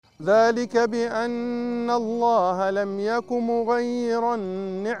ذلك بأن الله لم يك مغيرا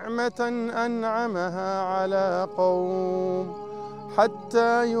نعمة أنعمها على قوم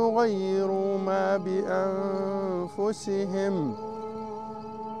حتى يغيروا ما بأنفسهم.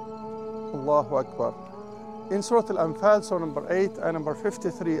 Allahu Akbar. In Surah Al-Anfal, Surah number 8 and number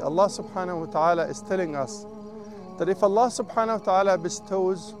 53, Allah subhanahu wa ta'ala is telling us that if Allah subhanahu wa ta'ala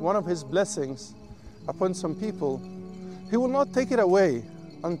bestows one of His blessings upon some people, He will not take it away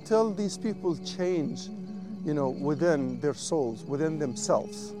until these people change, within their souls, within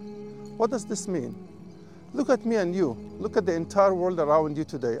themselves. What does this mean? Look at me and you. Look at the entire world around you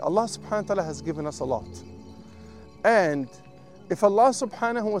today. Allah subhanahu wa ta'ala has given us a lot. And if Allah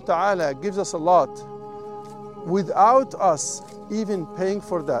subhanahu wa ta'ala gives us a lot without us even paying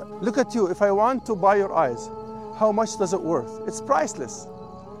for that. Look at you. If I want to buy your eyes, how much does it worth? It's priceless.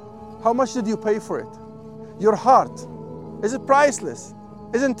 How much did you pay for it? Your heart, is it priceless?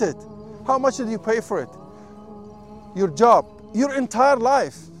 Isn't it? How much did you pay for it? Your job, your entire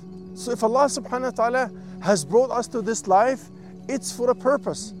life. So if Allah subhanahu wa ta'ala has brought us to this life, it's for a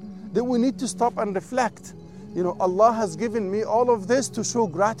purpose that we need to stop and reflect. Allah has given me all of this to show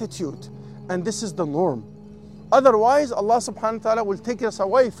gratitude, and this is the norm. Otherwise, Allah subhanahu wa ta'ala will take us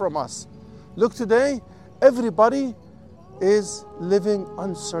away from us. Look, today, everybody is living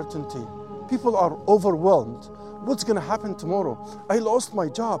uncertainty. People are overwhelmed. What's going to happen tomorrow? I lost my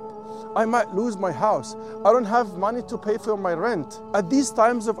job. I might lose my house. I don't have money to pay for my rent. At these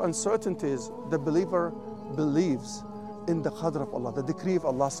times of uncertainties, the believer believes in the qadr of Allah, the decree of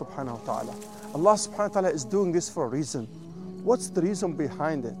Allah subhanahu wa ta'ala. Allah subhanahu wa ta'ala is doing this for a reason. What's the reason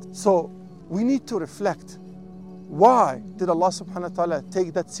behind it? So we need to reflect. Why did Allah subhanahu wa ta'ala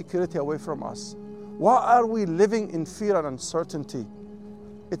take that security away from us? Why are we living in fear and uncertainty?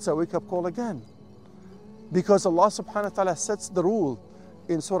 It's a wake-up call again. Because Allah subhanahu wa ta'ala sets the rule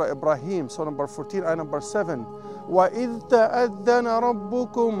in Surah Ibrahim, Surah number 14 and number 7. وَإِذْ تَأَذَّنَ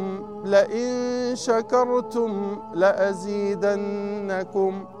رَبُّكُمْ لَإِن شَكَرْتُمْ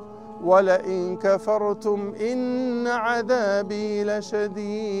لَأَزِيدَنَّكُمْ وَلَئِن كَفَرْتُمْ إِنَّ عَذَابِي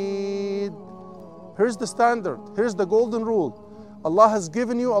لَشَدِيدٌ. Here's the standard. Here's the golden rule. Allah has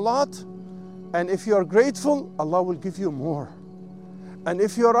given you a lot, and if you are grateful, Allah will give you more. And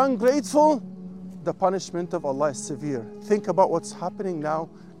if you are ungrateful, the punishment of Allah is severe. Think about what's happening now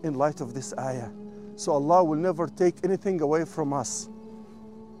in light of this ayah. So Allah will never take anything away from us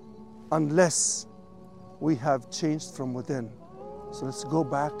unless we have changed from within. So let's go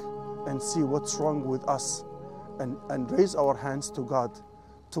back and see what's wrong with us and raise our hands to God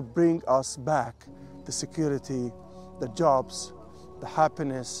to bring us back the security, the jobs, the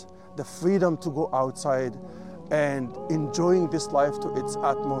happiness, the freedom to go outside and enjoying this life to its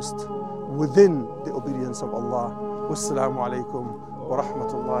utmost within the obedience of Allah. Wassalamu alaikum wa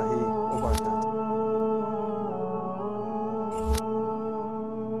rahmatullahi